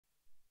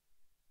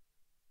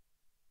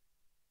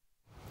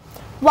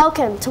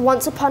Welcome to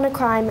Once Upon a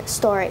Crime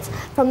Stories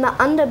from the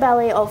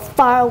underbelly of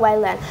faraway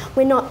land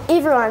where not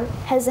everyone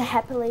has a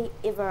happily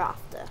ever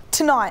after.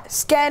 Tonight,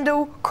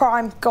 scandal,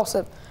 crime,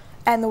 gossip,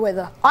 and the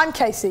weather. I'm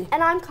Casey.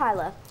 And I'm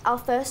Kyla. Our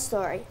first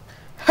story.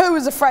 Who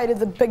is afraid of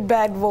the big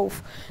bad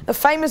wolf? The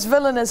famous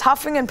villain is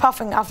huffing and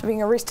puffing after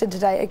being arrested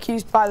today,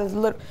 accused by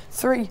the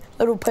three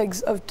little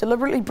pigs of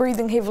deliberately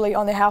breathing heavily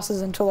on their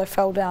houses until they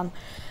fell down.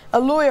 A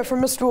lawyer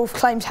from Mr. Wolf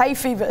claims hay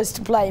fever is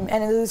to blame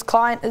and his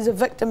client is a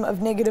victim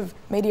of negative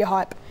media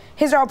hype.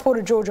 Here's our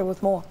reporter Georgia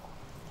with more.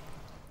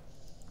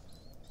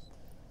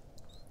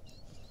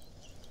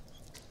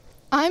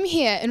 I'm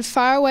here in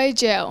faraway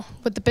jail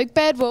with the big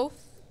bad wolf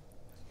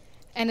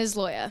and his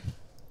lawyer.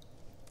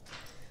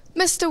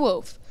 Mr.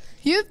 Wolf,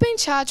 you have been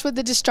charged with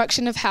the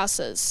destruction of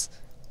houses.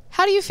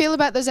 How do you feel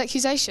about those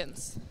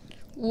accusations?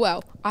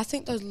 Well, I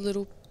think those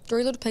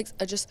three little pigs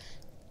are just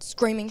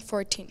screaming for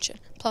attention.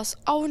 Plus,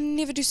 I would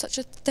never do such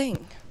a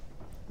thing.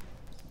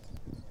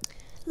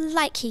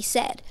 Like he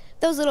said,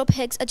 those little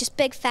pigs are just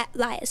big fat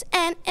liars,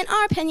 and in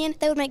our opinion,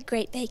 they would make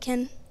great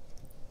bacon.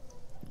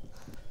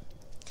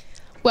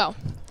 Well,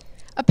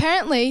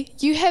 apparently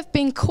you have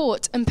been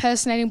caught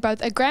impersonating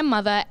both a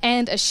grandmother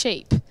and a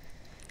sheep.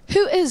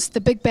 Who is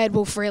the big bad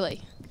wolf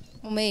really?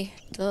 Well, me,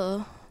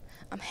 duh.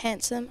 I'm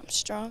handsome, I'm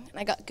strong, and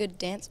I got good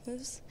dance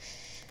moves.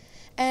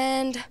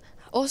 And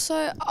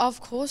also, of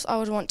course, I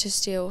would want to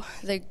steal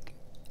the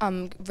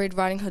Red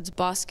Riding Hood's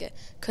basket,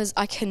 because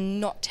I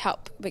cannot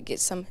help but get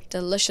some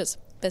delicious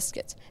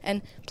biscuits.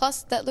 And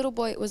plus, that little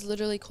boy was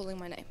literally calling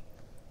my name.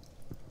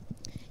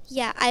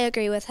 Yeah, I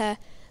agree with her.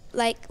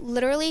 Like,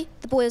 literally,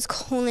 the boy was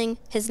calling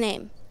his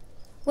name.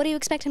 What do you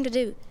expect him to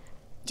do?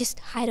 Just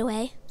hide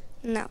away?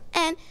 No.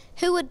 And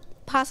who would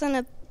pass on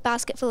a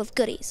basket full of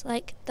goodies?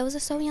 Like, those are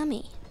so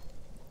yummy.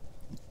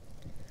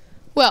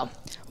 Well,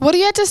 what do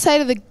you have to say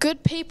to the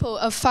good people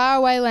of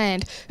faraway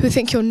land who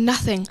think you're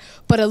nothing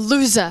but a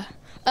loser,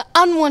 an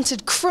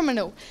unwanted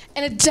criminal,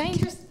 and a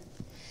dangerous...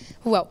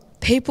 Well,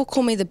 people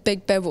call me the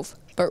big bad wolf,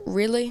 but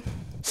really...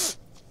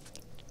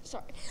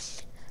 Sorry.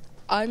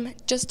 I'm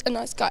just a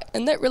nice guy,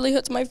 and that really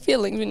hurts my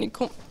feelings when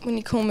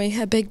you call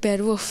me a big bad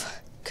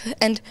wolf.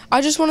 And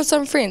I just wanted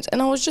some friends,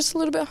 and I was just a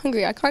little bit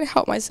hungry. I can't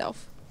help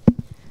myself.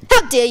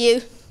 How dare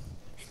you?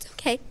 It's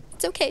okay.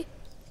 It's okay.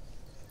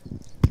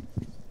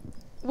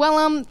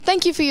 Well,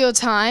 thank you for your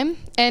time,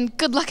 and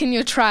good luck in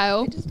your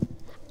trial.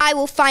 I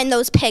will find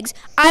those pigs.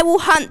 I will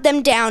hunt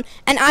them down,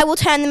 and I will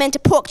turn them into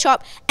pork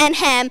chop and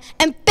ham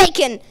and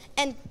bacon.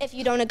 And if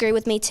you don't agree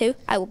with me too,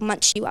 I will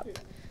munch you up.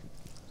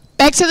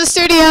 Back to the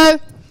studio.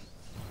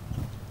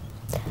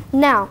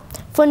 Now,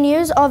 for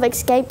news of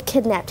escaped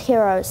kidnapped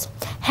heroes,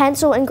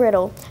 Hansel and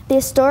Gretel.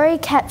 Their story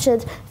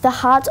captured the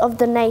heart of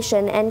the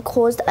nation and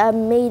caused a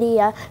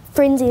media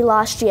frenzy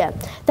last year.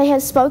 They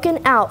have spoken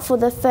out for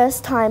the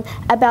first time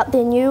about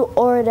their new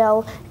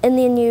ordeal in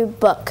their new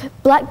book,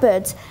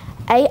 Blackbirds,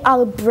 ate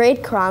our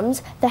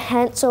breadcrumbs, the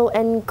Hansel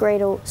and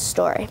Gretel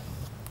story.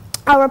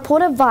 Our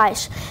reporter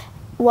Vaish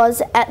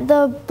was at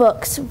the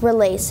book's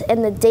release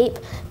in the deep,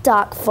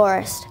 dark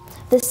forest,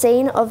 the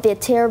scene of their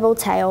terrible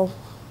tale.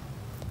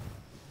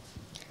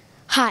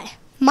 Hi,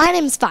 my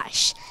name's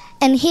Vaish,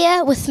 and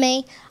here with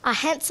me are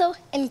Hansel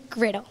and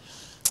Gretel.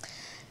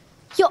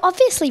 You're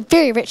obviously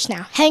very rich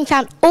now, having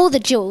found all the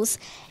jewels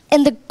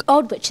in the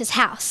old witch's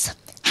house.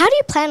 How do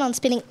you plan on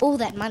spending all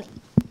that money?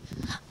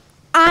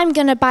 I'm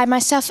going to buy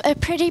myself a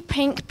pretty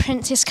pink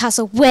princess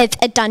castle with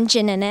a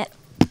dungeon in it.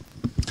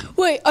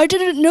 Wait, I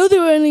didn't know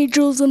there were any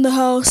jewels in the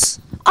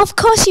house. Of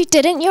course you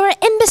didn't, you're an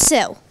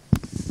imbecile.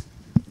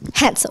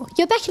 Hansel,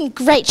 you're back in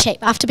great shape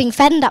after being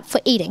fattened up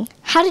for eating.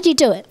 How did you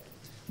do it?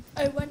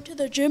 I went to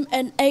the gym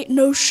and ate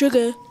no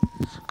sugar.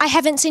 I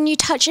haven't seen you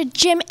touch a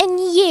gym in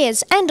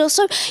years, and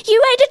also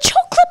you ate a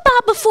chocolate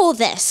bar before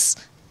this.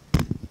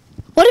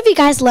 What have you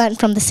guys learned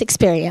from this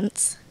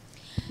experience?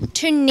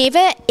 To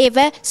never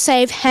ever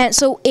save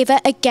Hansel ever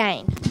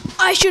again.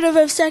 I should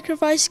have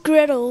sacrificed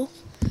Gretel.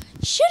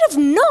 Should have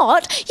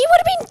not? You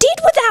would have been dead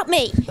without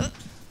me.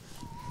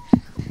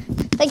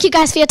 Thank you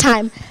guys for your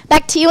time.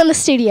 Back to you in the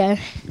studio.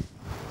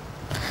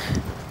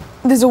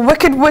 There's a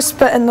wicked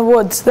whisper in the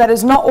woods that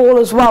is not all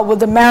as well with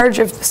the marriage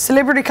of the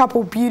celebrity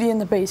couple Beauty and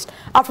the Beast.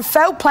 After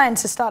failed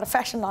plans to start a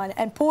fashion line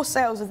and poor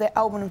sales of their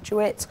album of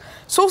duets,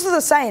 sources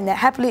are saying that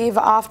happily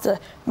ever after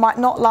might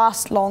not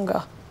last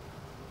longer.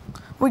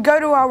 We go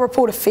to our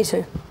reporter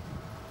Fetu.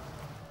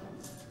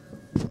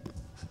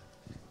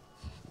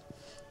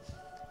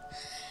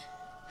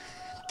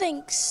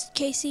 Thanks,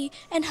 Casey,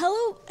 and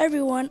hello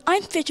everyone.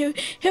 I'm Fetu,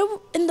 here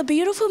in the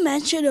beautiful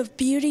mansion of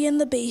Beauty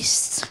and the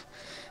Beast.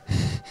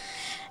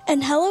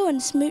 And hello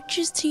and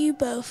smooches to you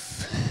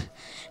both.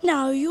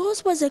 Now,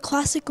 yours was a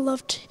classic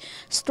love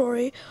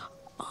story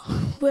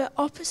where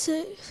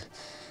opposites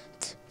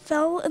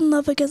fell in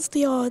love against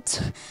the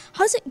odds.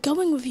 How's it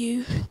going with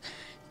you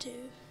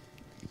two?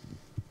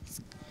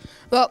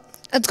 Well,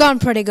 it's gone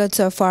pretty good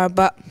so far,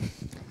 but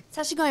it's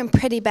actually going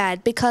pretty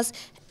bad because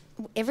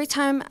every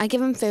time I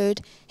give him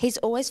food, he's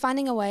always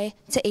finding a way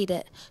to eat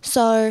it.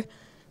 So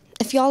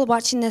if y'all are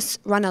watching this,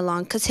 run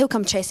along, because he'll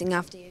come chasing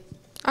after you.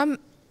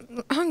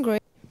 hungry.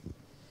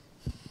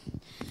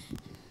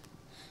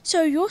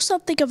 So you're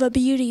something of a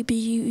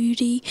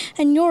beauty,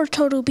 and you're a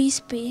total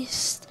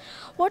beast.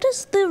 What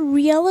is the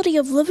reality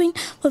of living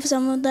with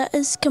someone that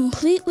is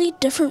completely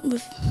different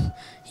with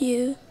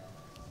you?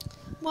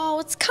 Well,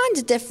 it's kind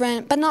of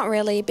different, but not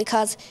really,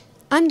 because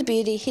I'm the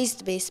beauty, he's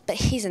the beast, but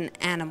he's an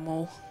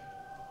animal.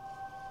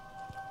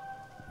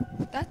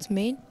 That's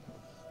mean.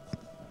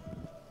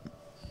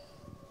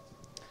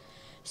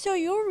 So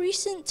your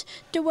recent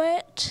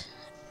duet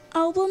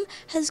album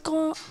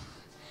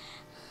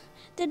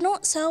did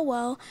not sell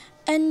well,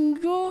 and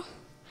your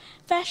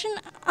fashion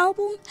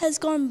album has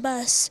gone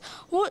bust.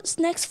 What's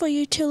next for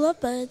you two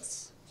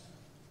lovebirds?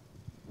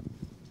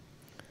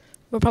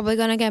 We're probably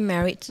going to get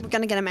married. We're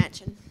going to get a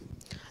mansion.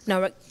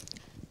 No,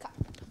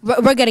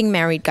 we're getting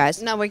married,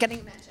 guys. No, we're getting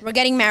a mansion. We're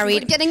getting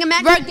married. We're getting a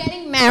mansion. We're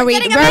getting married.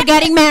 We're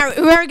getting married.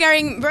 We're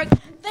getting...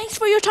 Thanks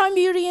for your time,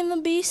 Beauty and the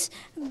Beast.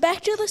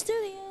 Back to the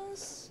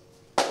studios.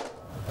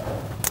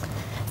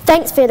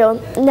 Thanks, Fiddle.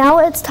 Now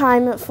it's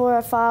time for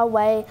a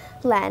faraway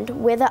land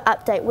weather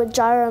update with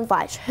Gyro and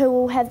Vaish, who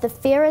will have the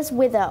fairest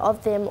weather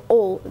of them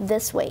all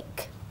this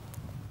week.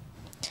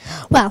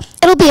 Well,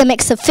 it'll be a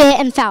mix of fair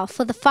and foul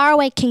for the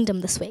faraway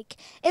kingdom this week.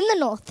 In the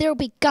north, there will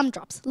be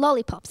gumdrops,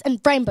 lollipops, and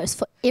rainbows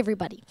for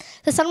everybody.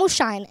 The sun will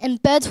shine,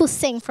 and birds will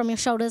sing from your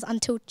shoulders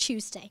until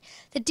Tuesday.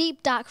 The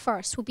deep, dark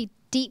forest will be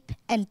deep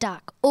and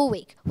dark all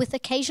week, with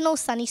occasional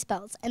sunny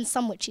spells and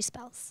some witchy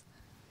spells.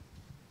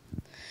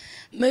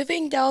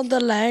 Moving down the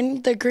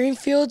lane, the green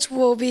fields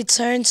will be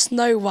turned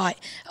snow white.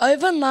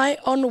 Overnight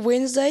on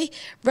Wednesday,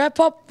 wrap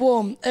up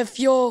warm if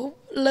you're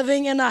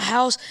living in a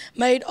house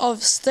made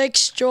of sticks,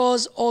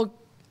 straws, or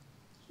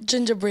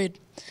gingerbread,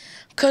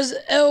 because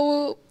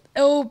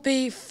it'll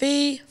be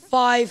fee,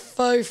 fi,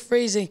 fo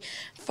freezing.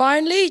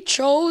 Finally,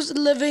 trolls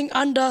living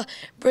under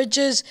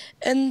bridges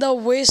in the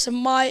west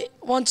might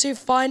want to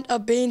find a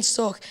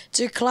beanstalk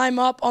to climb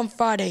up on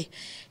Friday.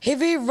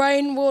 Heavy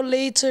rain will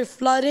lead to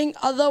flooding,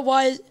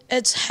 otherwise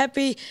it's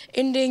happy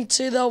ending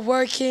to the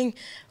working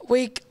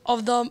week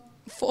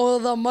for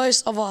the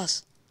most of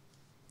us.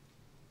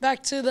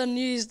 Back to the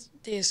news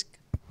desk.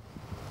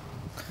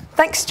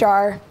 Thanks,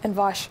 Gyro and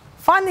Vaish.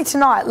 Finally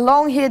tonight,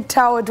 long-haired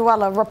tower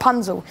dweller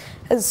Rapunzel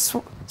has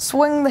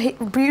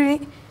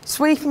sweeping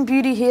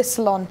beauty hair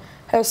salon.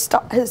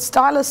 His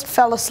stylist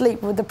fell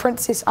asleep with the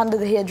princess under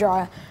the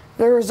hairdryer.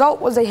 The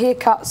result was a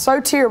haircut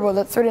so terrible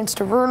that threatens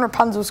to ruin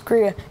Rapunzel's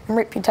career and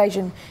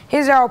reputation.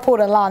 Here's our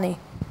reporter, Lani.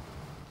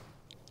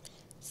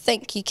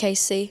 Thank you,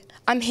 Casey.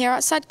 I'm here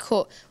outside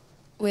court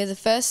where the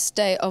first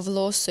day of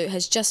lawsuit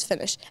has just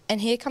finished,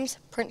 and here comes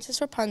Princess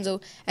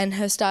Rapunzel and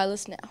her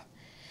stylist now.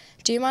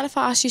 Do you mind if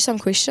I ask you some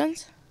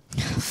questions?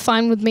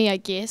 Fine with me, I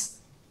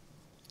guess.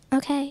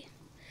 Okay.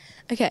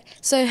 Okay,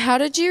 so how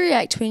did you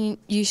react when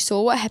you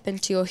saw what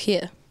happened to your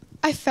hair?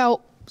 I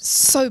felt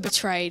so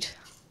betrayed.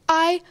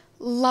 I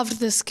loved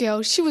this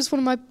girl. She was one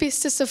of my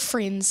bestest of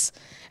friends.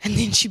 And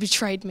then she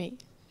betrayed me.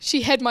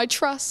 She had my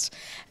trust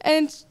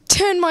and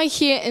turned my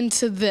hair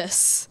into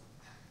this.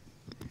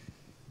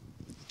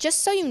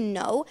 Just so you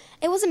know,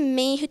 it wasn't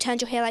me who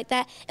turned your hair like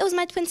that. It was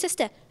my twin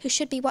sister, who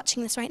should be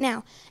watching this right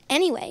now.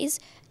 Anyways,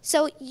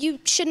 so you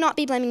should not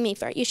be blaming me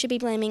for it. You should be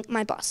blaming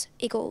my boss,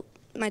 equal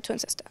my twin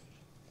sister.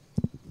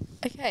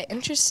 Okay,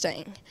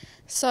 interesting.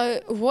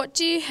 So what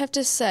do you have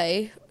to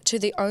say to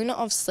the owner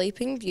of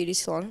Sleeping Beauty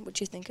Salon,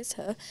 which you think is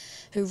her,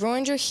 who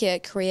ruined your hair,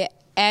 career,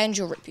 and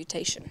your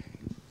reputation?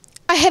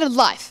 I had a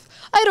life.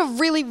 I had a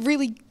really,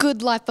 really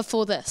good life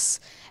before this.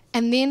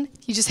 And then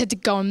you just had to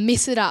go and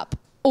mess it up,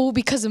 all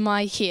because of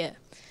my hair.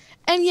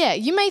 And yeah,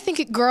 you may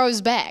think it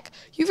grows back.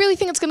 You really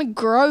think it's going to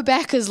grow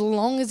back as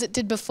long as it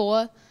did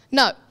before?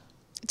 No,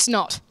 it's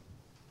not.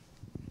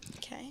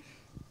 Okay.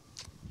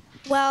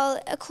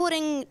 Well,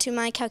 according to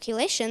my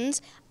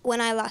calculations,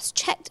 when I last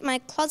checked my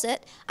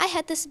closet, I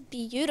had this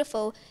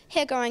beautiful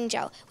hair growing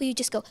gel where you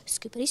just go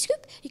scoopity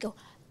scoop, you go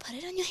put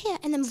it on your hair,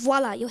 and then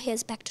voila, your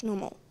hair's back to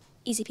normal.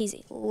 Easy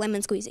peasy,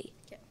 lemon squeezy.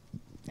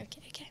 Okay.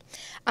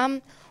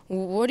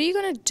 What are you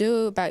going to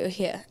do about your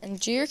hair? And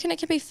do you reckon it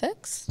can be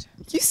fixed?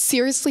 You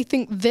seriously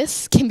think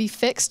this can be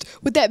fixed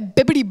with that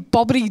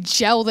bibbity-bobbity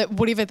gel that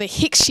whatever the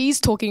heck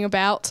she's talking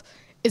about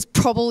is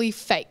probably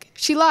fake?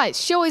 She lies.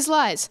 She always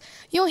lies.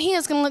 Your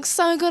hair's going to look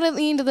so good at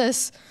the end of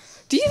this.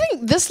 Do you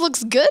think this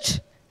looks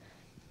good?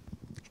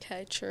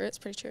 Okay, true. It's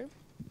pretty true.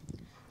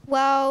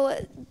 Well,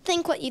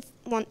 think what you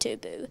want to,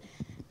 boo.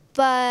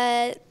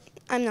 But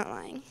I'm not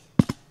lying.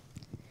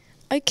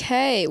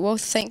 Okay, well,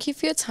 thank you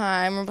for your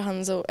time,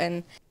 Rapunzel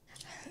and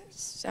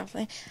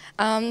Stephanie.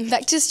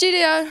 Back to the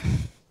studio.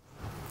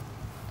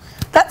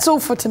 That's all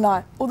for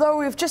tonight. Although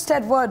we've just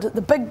had word that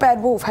the big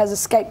bad wolf has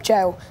escaped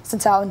jail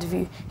since our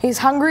interview. He's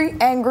hungry,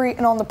 angry,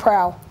 and on the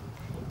prowl.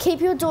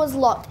 Keep your doors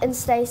locked and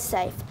stay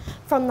safe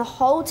from the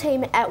whole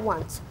team at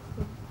once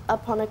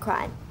upon a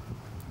crime.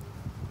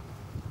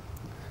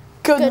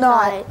 Good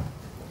night.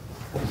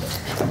 Night.